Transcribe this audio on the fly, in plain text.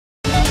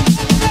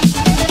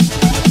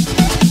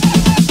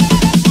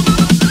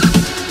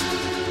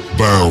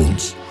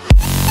Jones.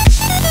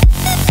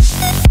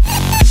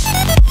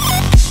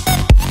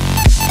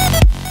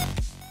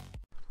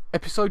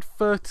 Episode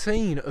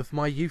 13 of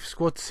my youth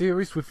squad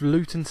series with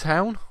Luton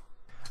Town,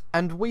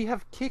 and we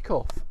have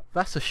kick-off.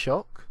 That's a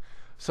shock.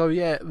 So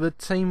yeah, the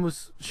team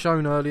was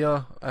shown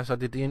earlier as I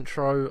did the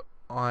intro.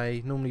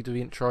 I normally do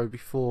the intro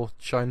before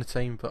showing the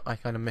team, but I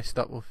kind of messed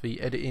up with the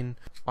editing.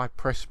 I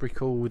pressed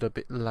record a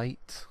bit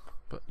late,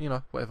 but you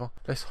know, whatever.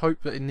 Let's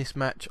hope that in this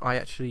match I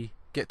actually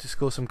get to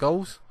score some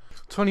goals.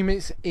 20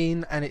 minutes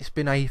in and it's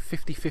been a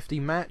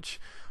 50-50 match.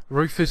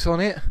 Rufer's on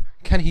it.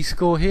 Can he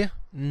score here?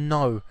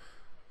 No.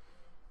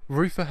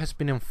 Rufer has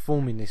been in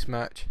form in this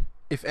match.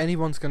 If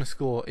anyone's going to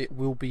score, it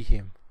will be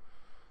him.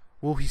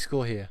 Will he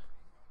score here?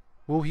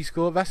 Will he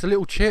score? That's a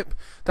little chip.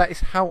 That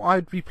is how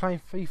I'd be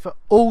playing FIFA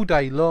all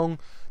day long.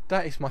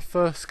 That is my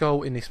first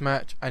goal in this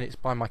match, and it's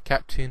by my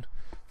captain.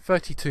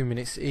 32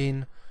 minutes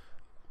in,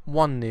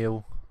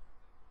 1-0.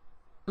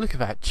 Look at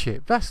that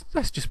chip. That's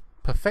just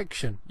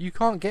perfection. You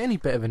can't get any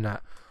better than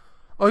that.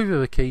 Over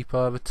the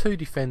keeper, the two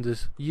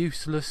defenders,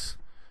 useless.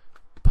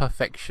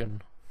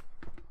 Perfection.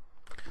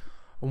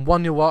 And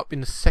 1-0 up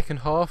in the second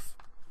half.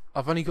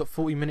 I've only got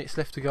 40 minutes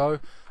left to go,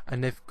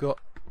 and they've got...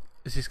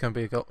 Is this going to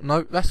be a goal?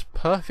 No, that's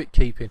perfect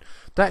keeping.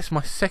 That's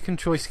my second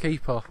choice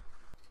keeper.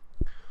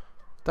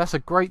 That's a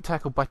great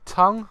tackle by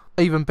Tongue.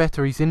 Even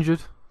better, he's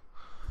injured.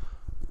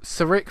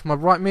 Sarik, my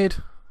right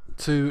mid,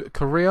 to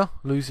Korea,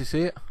 loses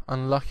it.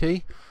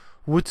 Unlucky.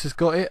 Woods has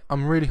got it.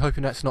 I'm really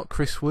hoping that's not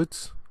Chris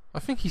Woods. I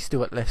think he's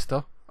still at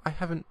Leicester. I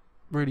haven't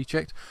really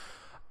checked.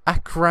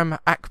 Akram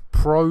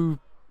Akpro.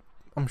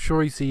 I'm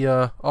sure he's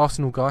the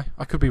Arsenal guy.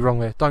 I could be wrong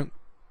there. Don't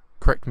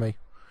correct me.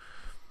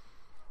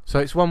 So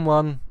it's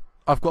 1-1.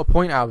 I've got a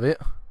point out of it.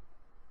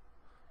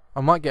 I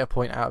might get a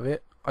point out of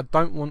it. I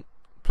don't want...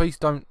 Please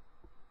don't...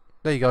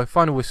 There you go.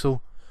 Final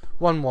whistle.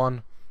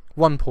 1-1.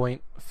 1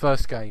 point.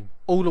 First game.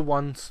 All the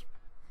ones.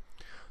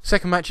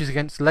 Second match is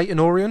against Leighton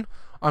Orient.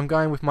 I'm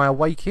going with my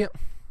away kit.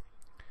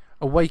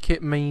 Away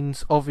kit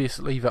means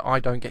obviously that I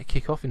don't get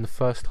kick-off in the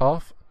first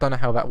half. Don't know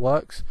how that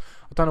works.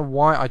 I don't know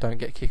why I don't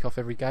get kick-off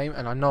every game,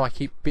 and I know I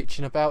keep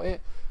bitching about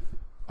it.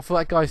 I thought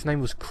that guy's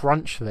name was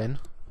Crunch then.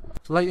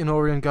 Leighton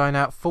Orient going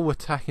out full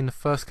attack in the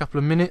first couple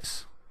of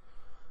minutes,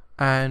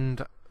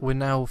 and we're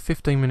now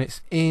 15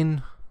 minutes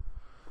in.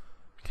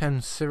 Can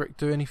Sirik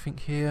do anything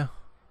here?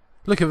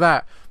 Look at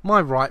that.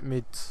 My right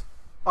mids.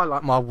 I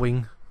like my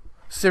wing.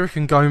 Sirik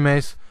and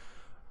Gomez,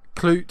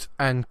 Clute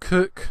and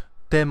Cook.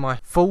 They're my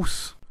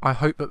false. I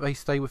hope that they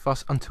stay with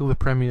us until the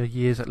Premier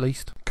years at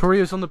least.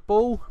 Korea's on the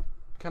ball.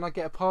 Can I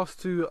get a pass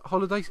to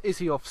Holidays? Is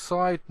he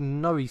offside?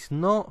 No, he's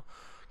not.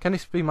 Can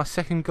this be my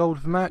second goal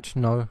of the match?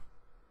 No.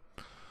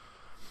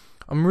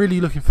 I'm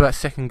really looking for that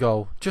second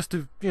goal. Just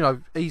to, you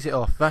know, ease it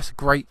off. That's a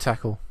great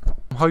tackle.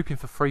 I'm hoping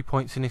for 3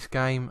 points in this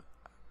game.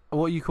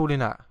 What are you calling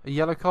that? A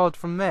yellow card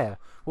from there?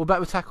 What about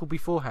the tackle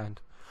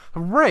beforehand? A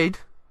red?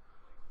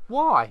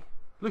 Why?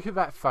 Look at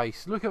that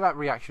face. Look at that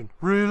reaction.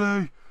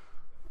 Really?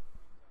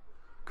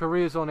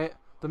 Korea's on it.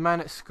 The man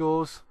that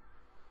scores.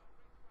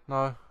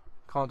 No.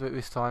 Can't do it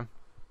this time.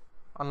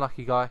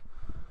 Unlucky guy.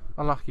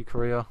 Unlucky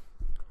Korea.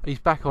 He's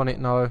back on it,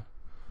 no.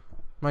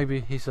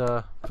 Maybe his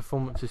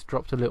performance has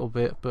dropped a little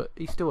bit, but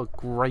he's still a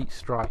great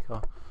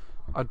striker.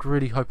 I'd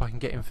really hope I can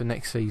get him for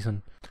next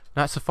season.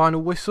 That's the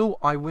final whistle.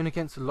 I win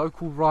against the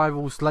local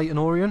rivals Leighton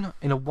Orient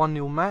in a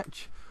 1-0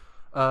 match.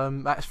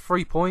 That's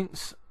 3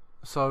 points.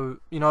 So,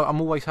 you know, I'm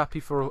always happy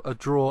for a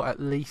draw at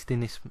least in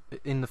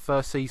the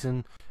first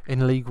season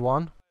in League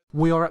One.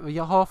 We are at the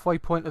halfway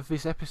point of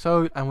this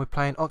episode and we're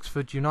playing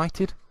Oxford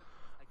United.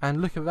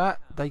 And look at that,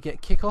 they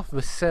get kick-off.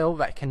 The cell,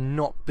 that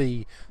cannot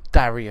be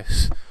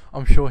Darius.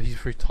 I'm sure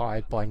he's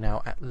retired by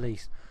now at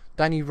least.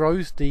 Danny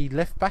Rose, the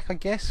left back, I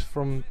guess,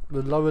 from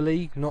the lower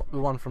league, not the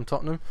one from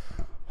Tottenham.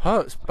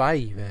 Hurts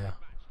Bay there.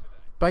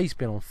 Bay's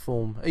been on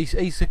form.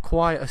 He's a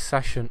quiet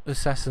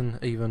assassin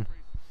even.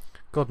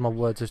 God, my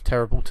words are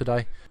terrible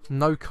today.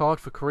 No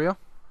card for Korea.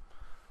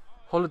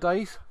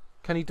 Holidays,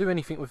 can he do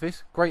anything with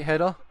this? Great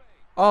header.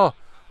 Oh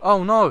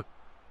no.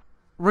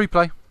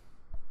 Replay.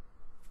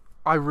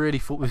 I really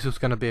thought this was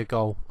going to be a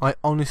goal. I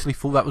honestly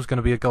thought that was going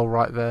to be a goal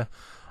right there.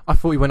 I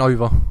thought he went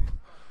over.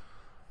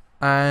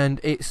 And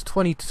it's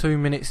 22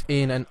 minutes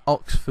in and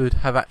Oxford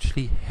have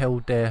actually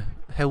held their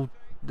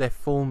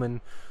form and,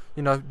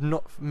 you know,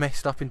 not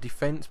messed up in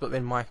defence, but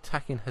then my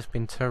attacking has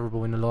been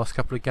terrible in the last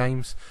couple of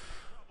games.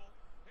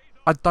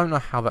 I don't know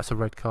how that's a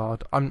red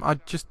card. I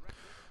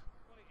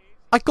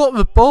got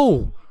the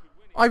ball.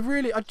 I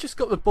just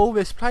got the ball.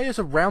 There's players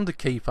around the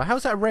keeper.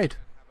 How's that red?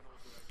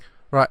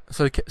 Right,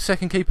 so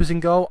second keeper's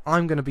in goal.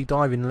 I'm going to be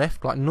diving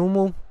left like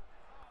normal.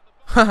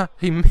 Haha,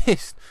 he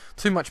missed.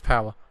 Too much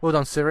power. Well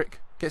done, Sirik.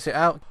 Gets it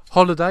out.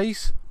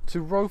 Holidays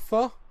to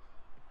Rufer.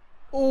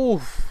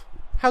 Oof.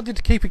 How did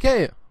the keeper get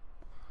it?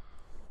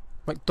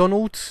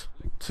 McDonald's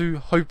to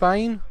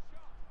Hobain.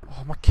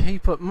 Oh, my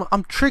keeper.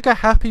 I'm trigger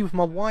happy with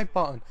my Y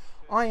button.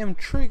 I am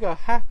trigger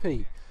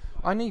happy.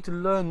 I need to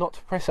learn not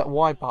to press that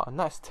Y button.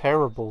 That's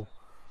terrible.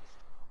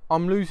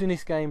 I'm losing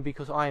this game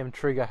because I am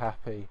trigger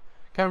happy.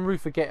 Can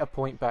Rufer get a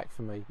point back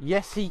for me?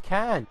 Yes, he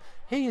can.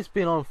 He has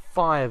been on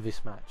fire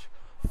this match.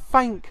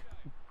 Thank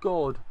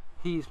God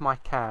he's my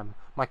cam.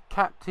 My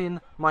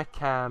captain, my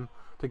cam.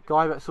 The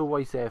guy that's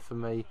always there for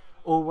me.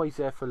 Always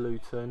there for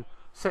Luton.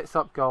 Sets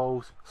up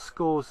goals.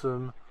 Scores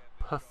them.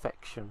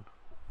 Perfection.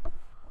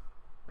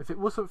 If it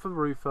wasn't for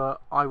Rufer,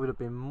 I would have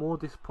been more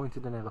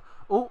disappointed than ever.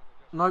 Oh,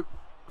 no.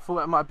 I thought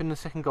that might have been the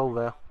second goal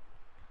there.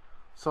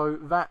 So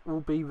that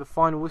will be the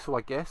final whistle,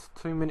 I guess.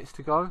 2 minutes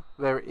to go.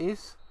 There it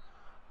is.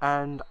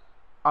 And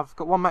I've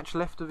got one match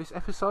left of this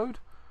episode.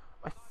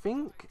 I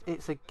think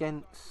it's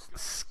against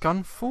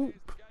Scunthorpe.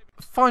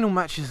 The final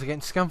match is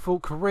against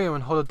Scunthorpe. Korea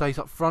and Holidays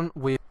up front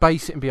with Bay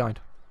sitting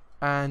behind.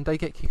 And they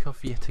get kick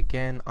off yet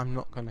again. I'm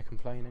not going to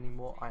complain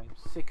anymore. I'm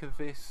sick of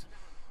this.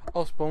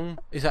 Osborne.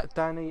 Is that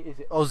Danny? Is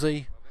it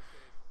Ozzy?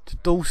 To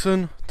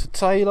Dawson. To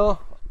Taylor.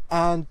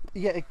 And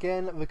yet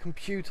again, the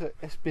computer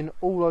has been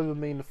all over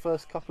me in the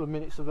first couple of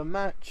minutes of the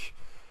match.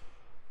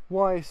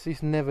 Why is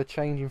this never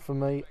changing for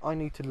me? I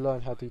need to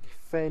learn how to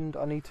defend.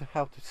 I need to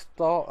how to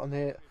start on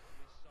it.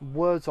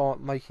 Words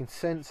aren't making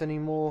sense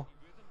anymore.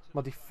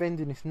 My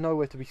defending is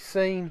nowhere to be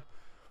seen.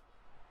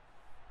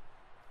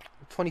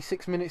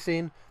 26 minutes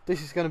in.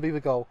 This is going to be the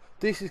goal.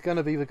 This is going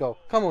to be the goal.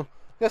 Come on,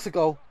 that's a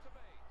goal.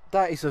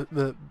 That is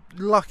the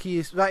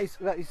luckiest. That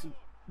is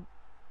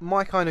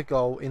my kind of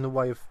goal in the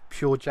way of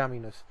pure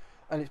jamminess,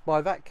 and it's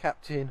by that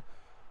captain,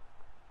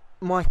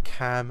 my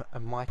cam,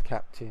 and my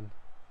captain.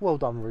 Well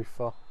done,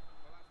 Rufer.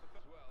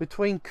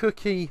 Between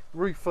Cookie,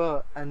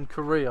 Rufer, and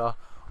Korea,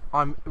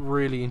 I'm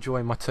really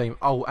enjoying my team.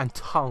 Oh, and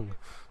Tongue.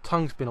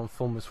 Tongue's been on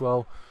form as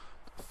well.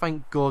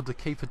 Thank God the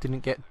keeper didn't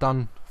get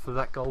done for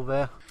that goal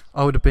there.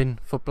 I would have been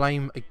for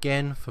blame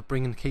again for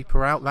bringing the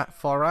keeper out that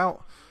far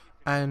out.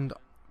 And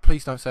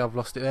please don't say I've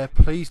lost it there.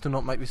 Please do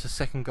not make this a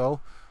second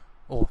goal.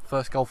 Or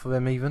first goal for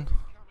them even.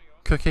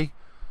 Cookie.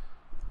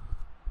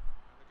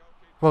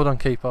 Well done,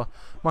 keeper.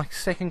 My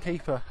second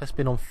keeper has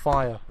been on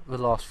fire the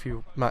last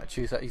few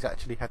matches that he's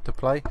actually had to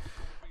play.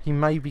 He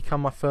may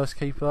become my first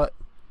keeper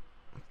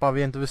by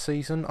the end of the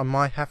season. I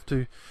might have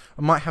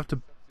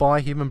to buy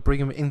him and bring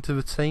him into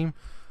the team.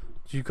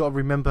 You've got to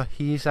remember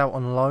he is out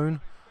on loan,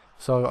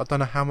 so I don't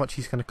know how much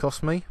he's going to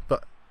cost me.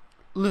 But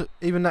look,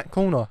 even that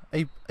corner,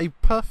 a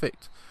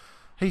perfect.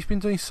 He's been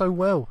doing so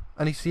well,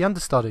 and he's the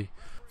understudy.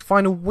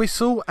 Final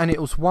whistle, and it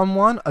was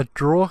 1-1, a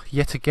draw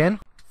yet again.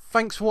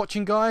 Thanks for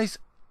watching, guys.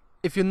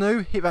 If you're new,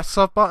 hit that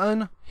sub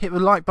button, hit the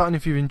like button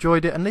if you've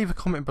enjoyed it, and leave a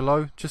comment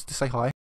below just to say hi.